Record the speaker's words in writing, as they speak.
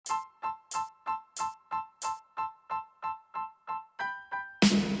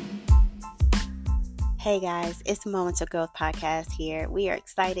Hey guys, it's Moments of Growth podcast here. We are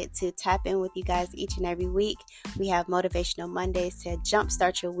excited to tap in with you guys each and every week. We have Motivational Mondays to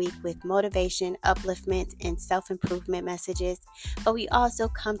jumpstart your week with motivation, upliftment, and self-improvement messages. But we also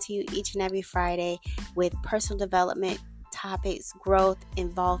come to you each and every Friday with personal development topics, growth,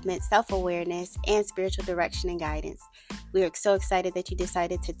 involvement, self-awareness, and spiritual direction and guidance. We are so excited that you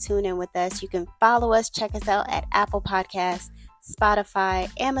decided to tune in with us. You can follow us, check us out at Apple Podcasts, Spotify,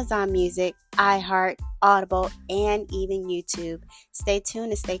 Amazon Music, iHeart, Audible, and even YouTube. Stay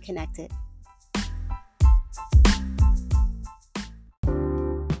tuned and stay connected.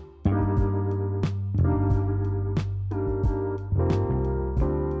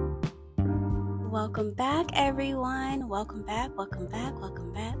 Welcome back, everyone. Welcome back. Welcome back.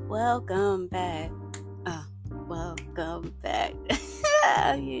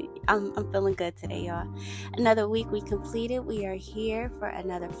 I'm feeling good today, y'all. Another week we completed. We are here for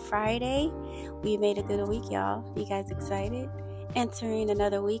another Friday. We made it through the week, y'all. You guys excited? Entering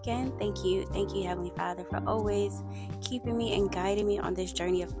another weekend. Thank you, Heavenly Father, for always keeping me and guiding me on this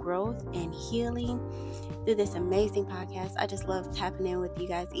journey of growth and healing through this amazing podcast. I just love tapping in with you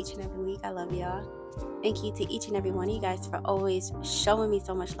guys each and every week. I love y'all. Thank you to each and every one of you guys for always showing me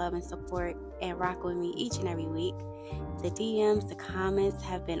so much love and support and rocking with me each and every week. The DMs, the comments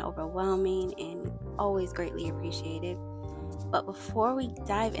have been overwhelming and always greatly appreciated. But before we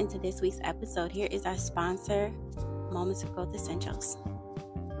dive into this week's episode, here is our sponsor, Moments of Growth Essentials.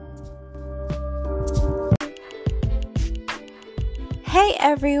 Hey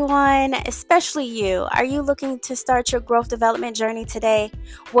everyone, especially you. Are you looking to start your growth development journey today?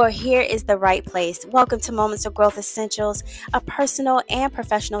 Well, here is the right place. Welcome to Moments of Growth Essentials, a personal and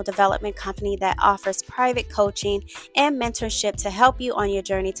professional development company that offers private coaching and mentorship to help you on your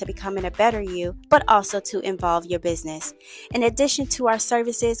journey to becoming a better you, but also to involve your business. In addition to our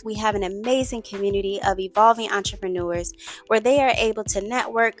services, we have an amazing community of evolving entrepreneurs where they are able to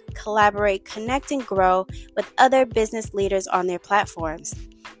network, collaborate, connect, and grow with other business leaders on their platform.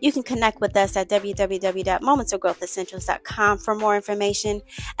 You can connect with us at www.momentsofgrowthessentials.com for more information,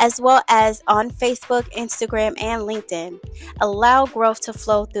 as well as on Facebook, Instagram, and LinkedIn. Allow growth to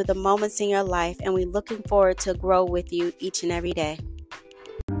flow through the moments in your life, and we're looking forward to grow with you each and every day.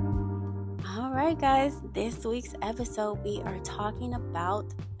 All right, guys, this week's episode, we are talking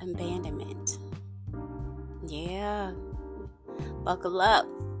about abandonment. Yeah, buckle up,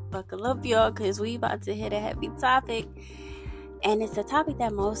 y'all, because we about to hit a heavy topic. And it's a topic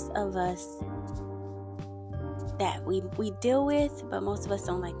that most of us, that we deal with, but most of us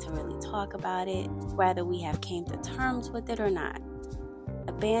don't like to really talk about it, whether we have came to terms with it or not.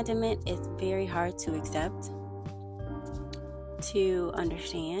 Abandonment is very hard to accept, to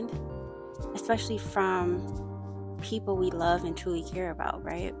understand, especially from people we love and truly care about,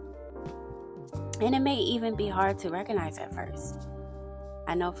 right? And it may even be hard to recognize at first.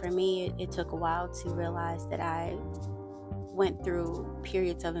 I know for me, it took a while to realize that I went through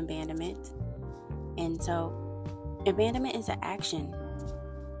periods of abandonment. And so abandonment is an action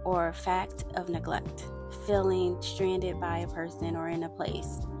or a fact of neglect, feeling stranded by a person or in a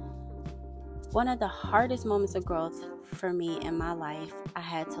place. One of the hardest moments of growth for me in my life I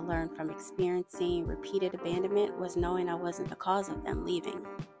had to learn from experiencing repeated abandonment was knowing I wasn't the cause of them leaving.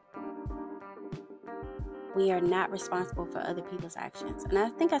 We are not responsible for other people's actions. And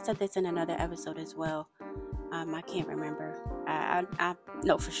I think I said this in another episode as well. I can't remember. I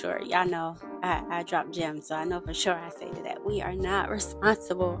know for sure. Y'all know I drop gems, so I know for sure I say that. We are not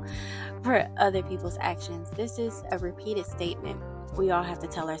responsible for other people's actions. This is a repeated statement we all have to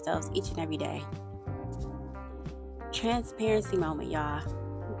tell ourselves each and every day. Transparency moment, y'all.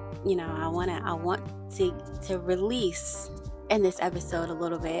 You know, I want to release in this episode a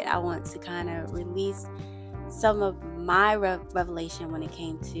little bit. I want to kind of release some of my revelation when it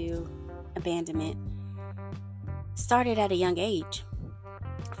came to abandonment. Started at a young age.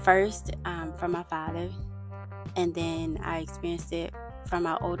 First, from my father, and then I experienced it from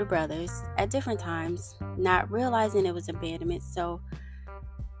my older brothers at different times, not realizing it was abandonment. So,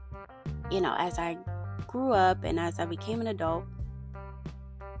 as I grew up and as I became an adult,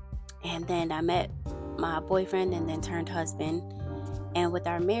 and then I met my boyfriend and then turned husband, and with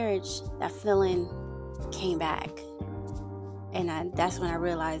our marriage, that feeling came back, and that's when I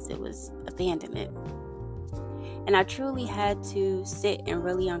realized it was abandonment. And I truly had to sit and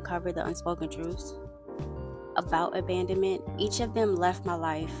really uncover the unspoken truths about abandonment. Each of them left my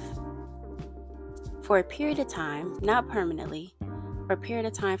life for a period of time, not permanently, for a period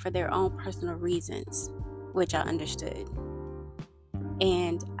of time for their own personal reasons, which I understood.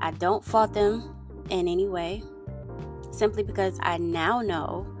 And I don't fault them in any way, simply because I now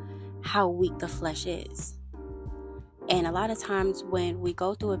know how weak the flesh is. And a lot of times when we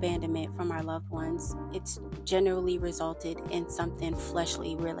go through abandonment from our loved ones, it's generally resulted in something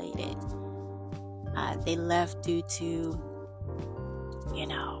fleshly related. They left due to,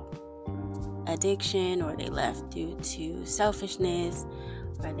 addiction, or they left due to selfishness,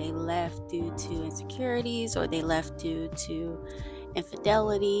 or they left due to insecurities, or they left due to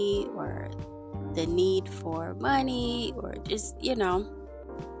infidelity, or the need for money, or just,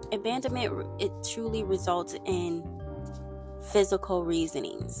 abandonment, it truly results in physical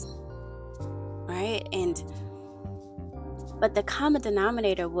reasonings, right? But the common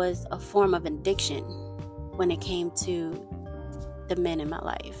denominator was a form of addiction when it came to the men in my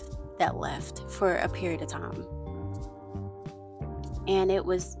life that left for a period of time. And it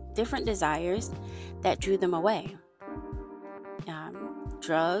was different desires that drew them away.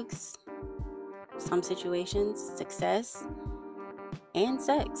 Drugs, some situations, success, and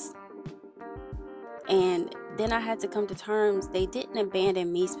sex. And then I had to come to terms, they didn't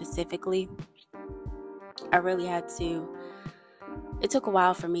abandon me specifically. It took a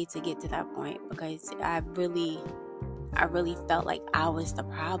while for me to get to that point, because I really felt like I was the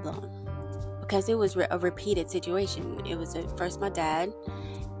problem, because it was a repeated situation. It was first my dad,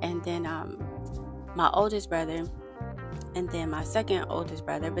 and then my oldest brother, and then my second oldest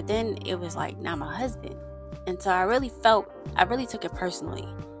brother, but then it was like now my husband. And so I really took it personally,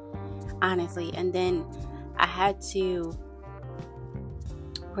 honestly. And then I had to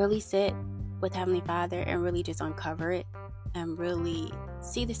really sit with Heavenly Father and really just uncover it and really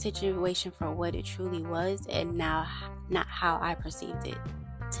see the situation for what it truly was, and now not how I perceived it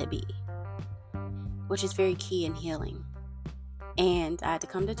to be, which is very key in healing. And I had to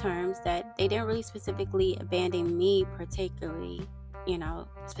come to terms that they didn't really specifically abandon me particularly,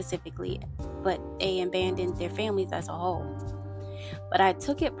 specifically, but they abandoned their families as a whole. But I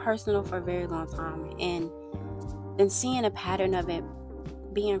took it personal for a very long time, and then seeing a pattern of it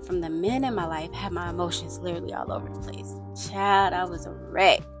being from the men in my life had my emotions literally all over the place. Child, I was a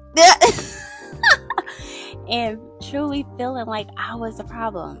wreck. And truly feeling like I was the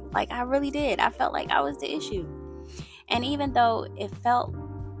problem. Like I really did. I felt like I was the issue. And even though it felt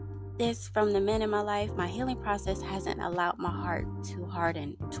this from the men in my life, my healing process hasn't allowed my heart to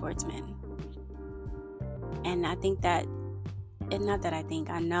harden towards men. And I think that, and not that I think,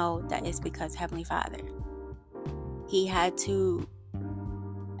 I know that it's because Heavenly Father, He had to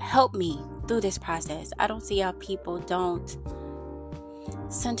help me through this process. I don't see how people don't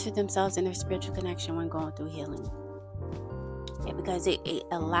center themselves in their spiritual connection when going through healing. Because it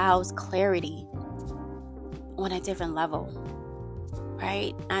allows clarity on a different level,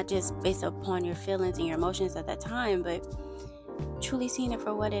 right? Not just based upon your feelings and your emotions at that time, but truly seeing it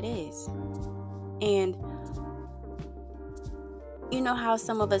for what it is. And you know how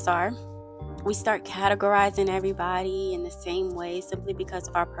some of us are. We start categorizing everybody in the same way simply because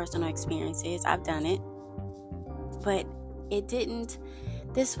of our personal experiences. I've done it. But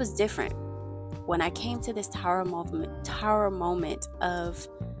this was different. When I came to this tower moment of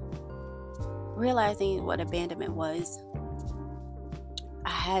realizing what abandonment was,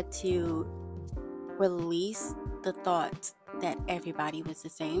 I had to release the thought that everybody was the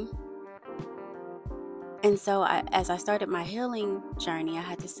same. And so as I started my healing journey, I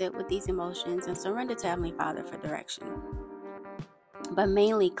had to sit with these emotions and surrender to Heavenly Father for direction. But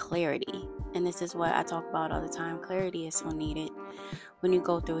mainly clarity. And this is what I talk about all the time. Clarity is so needed when you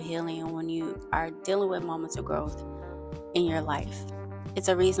go through healing and when you are dealing with moments of growth in your life. It's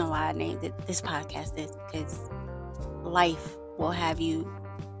a reason why I named it this podcast, because life will have you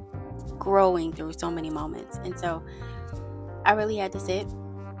growing through so many moments. And so I really had to sit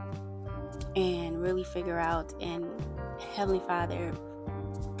and really figure out, and Heavenly Father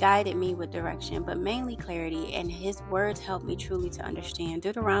guided me with direction, but mainly clarity, and His words helped me truly to understand.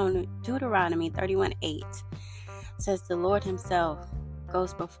 Deuteronomy 31:8 says, "The Lord Himself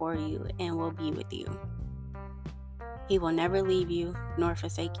goes before you and will be with you. He will never leave you nor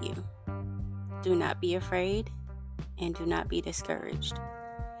forsake you. Do not be afraid and do not be discouraged."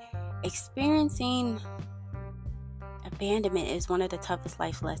 Experiencing abandonment is one of the toughest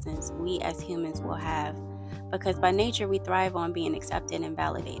life lessons we as humans will have, because by nature we thrive on being accepted and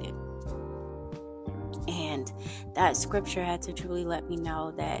validated. And that scripture had to truly let me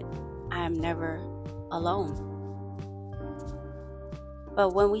know that I am never alone.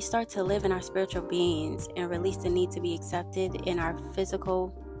 But when we start to live in our spiritual beings and release the need to be accepted in our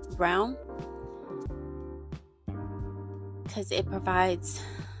physical realm, because it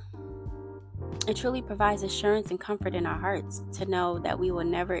truly provides assurance and comfort in our hearts to know that we will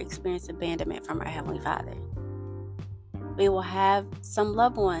never experience abandonment from our Heavenly Father. We will have some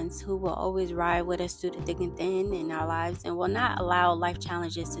loved ones who will always ride with us through the thick and thin in our lives and will not allow life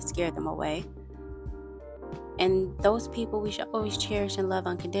challenges to scare them away. And those people we should always cherish and love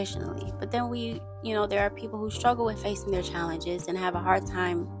unconditionally. But then there are people who struggle with facing their challenges and have a hard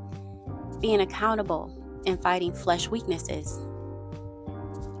time being accountable and fighting flesh weaknesses.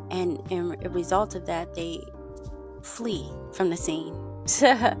 And in a result of that, they flee from the scene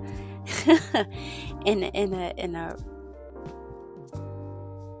in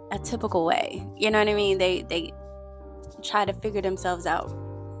a typical way. You know what I mean? They try to figure themselves out,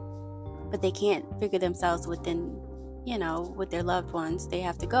 but they can't figure themselves within, with their loved ones. They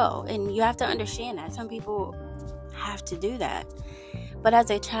have to go. And you have to understand that. Some people have to do that. But as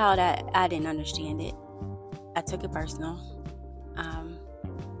a child, I didn't understand it. I took it personal.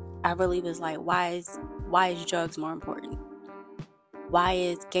 I really was like, why is drugs more important? Why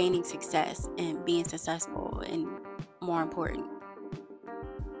is gaining success and being successful and more important?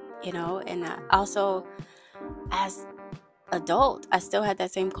 And also, as adult, I still had that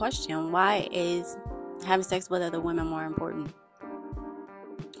same question. Why is having sex with other women more important?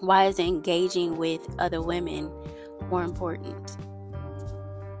 Why is engaging with other women more important?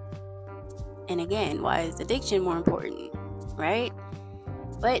 And again, why is addiction more important, right?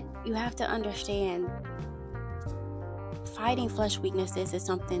 But you have to understand, fighting flesh weaknesses is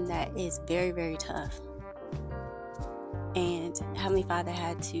something that is very, very tough. And Heavenly Father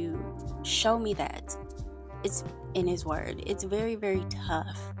had to show me that. It's in His Word. It's very, very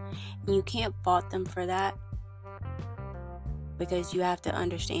tough. And you can't fault them for that, because you have to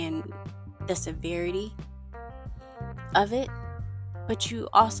understand the severity of it. But you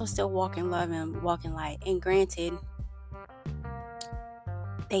also still walk in love and walk in light. And granted,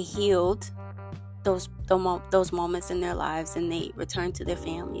 they healed those moments in their lives, and they returned to their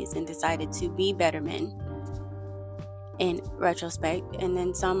families and decided to be better men in retrospect. And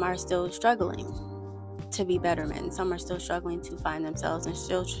then some are still struggling to be better men. Some are still struggling to find themselves and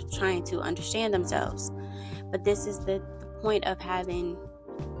still trying to understand themselves. But this is the point of having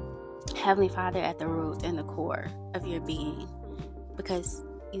Heavenly Father at the root and the core of your being, because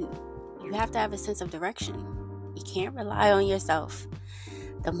you have to have a sense of direction. You can't rely on yourself.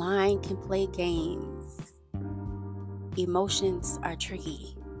 The mind can play games. Emotions are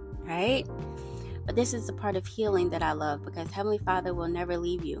tricky, right? But this is the part of healing that I love, because Heavenly Father will never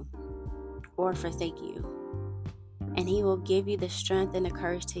leave you or forsake you. And He will give you the strength and the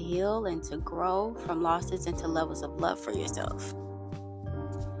courage to heal and to grow from losses into levels of love for yourself.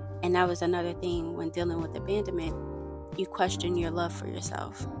 And that was another thing when dealing with abandonment. You question your love for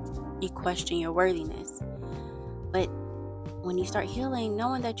yourself. You question your worthiness. But when you start healing,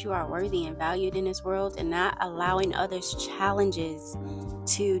 knowing that you are worthy and valued in this world, and not allowing others' challenges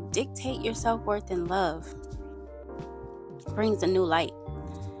to dictate your self-worth and love, brings a new light.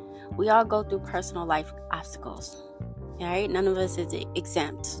 We all go through personal life obstacles, right? None of us is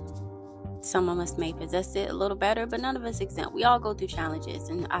exempt. Some of us may possess it a little better, but none of us exempt. We all go through challenges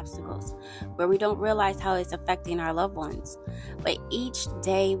and obstacles where we don't realize how it's affecting our loved ones. But each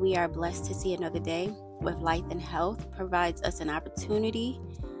day we are blessed to see another day with life and health provides us an opportunity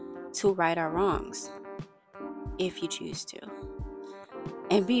to right our wrongs, if you choose to,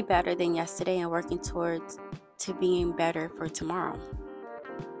 and be better than yesterday and working towards to being better for tomorrow.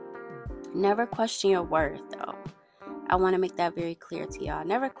 Never question your worth, though. I want to make that very clear to y'all.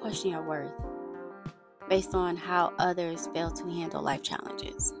 Never question your worth based on how others fail to handle life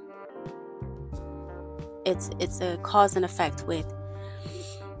challenges. It's a cause and effect with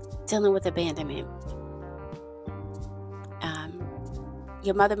dealing with abandonment.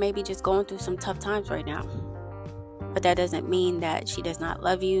 Your mother may be just going through some tough times right now, but that doesn't mean that she does not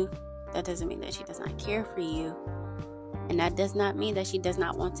love you. That doesn't mean that she does not care for you. And that does not mean that she does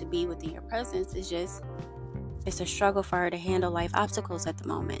not want to be within your presence. It's a struggle for her to handle life obstacles at the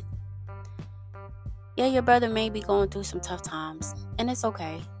moment. Yeah, your brother may be going through some tough times, and it's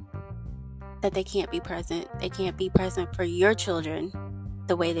okay that they can't be present. They can't be present for your children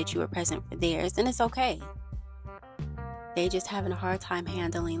the way that you were present for theirs, and it's okay. They just having a hard time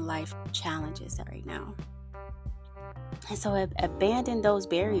handling life challenges right now. And so abandon those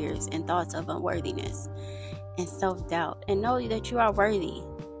barriers and thoughts of unworthiness and self-doubt, and know that you are worthy.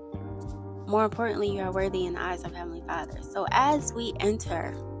 More importantly, you are worthy in the eyes of Heavenly Father. So as we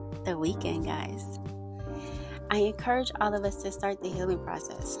enter the weekend, guys, I encourage all of us to start the healing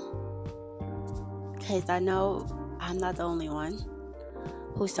process, because I know I'm not the only one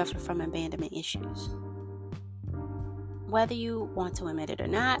who suffers from abandonment issues. Whether you want to admit it or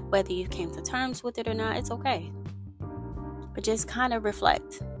not, whether you came to terms with it or not, it's okay. But just kind of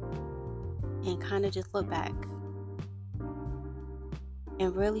reflect and kind of just look back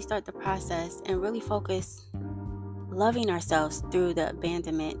and really start the process and really focus loving ourselves through the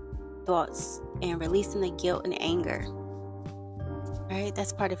abandonment thoughts and releasing the guilt and anger. Right?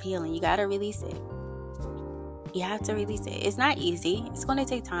 That's part of healing. You got to release it. You have to release it. It's not easy. It's going to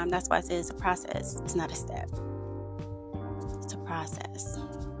take time. That's why I say it's a process. It's not a step. It's a process.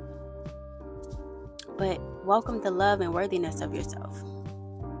 But welcome the love and worthiness of yourself.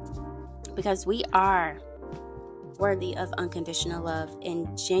 Because we are worthy of unconditional love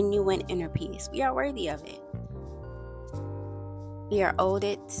and genuine inner peace. We are worthy of it. We are owed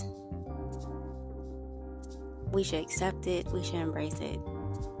it. We should accept it. We should embrace it.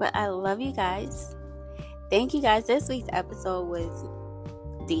 But I love you guys. Thank you guys. This week's episode was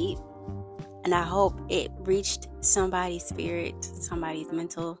deep. And I hope it reached somebody's spirit, somebody's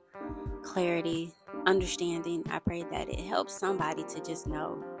mental clarity, understanding. I pray that it helps somebody to just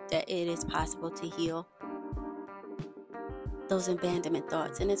know that it is possible to heal those abandonment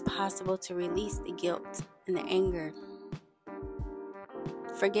thoughts. And it's possible to release the guilt and the anger.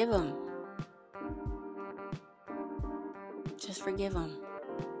 Forgive them. Just forgive them.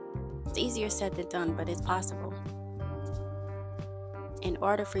 It's easier said than done, but it's possible. In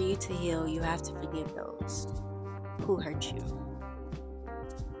order for you to heal, you have to forgive those who hurt you.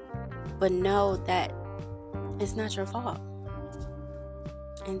 But know that it's not your fault.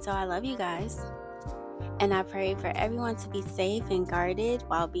 And so I love you guys. And I pray for everyone to be safe and guarded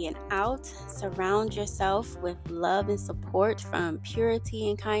while being out. Surround yourself with love and support from purity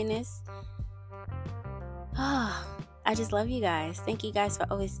and kindness. I just love you guys. Thank you guys for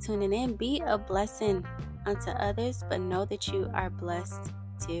always tuning in. Be a blessing unto others, but know that you are blessed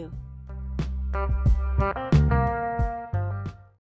too.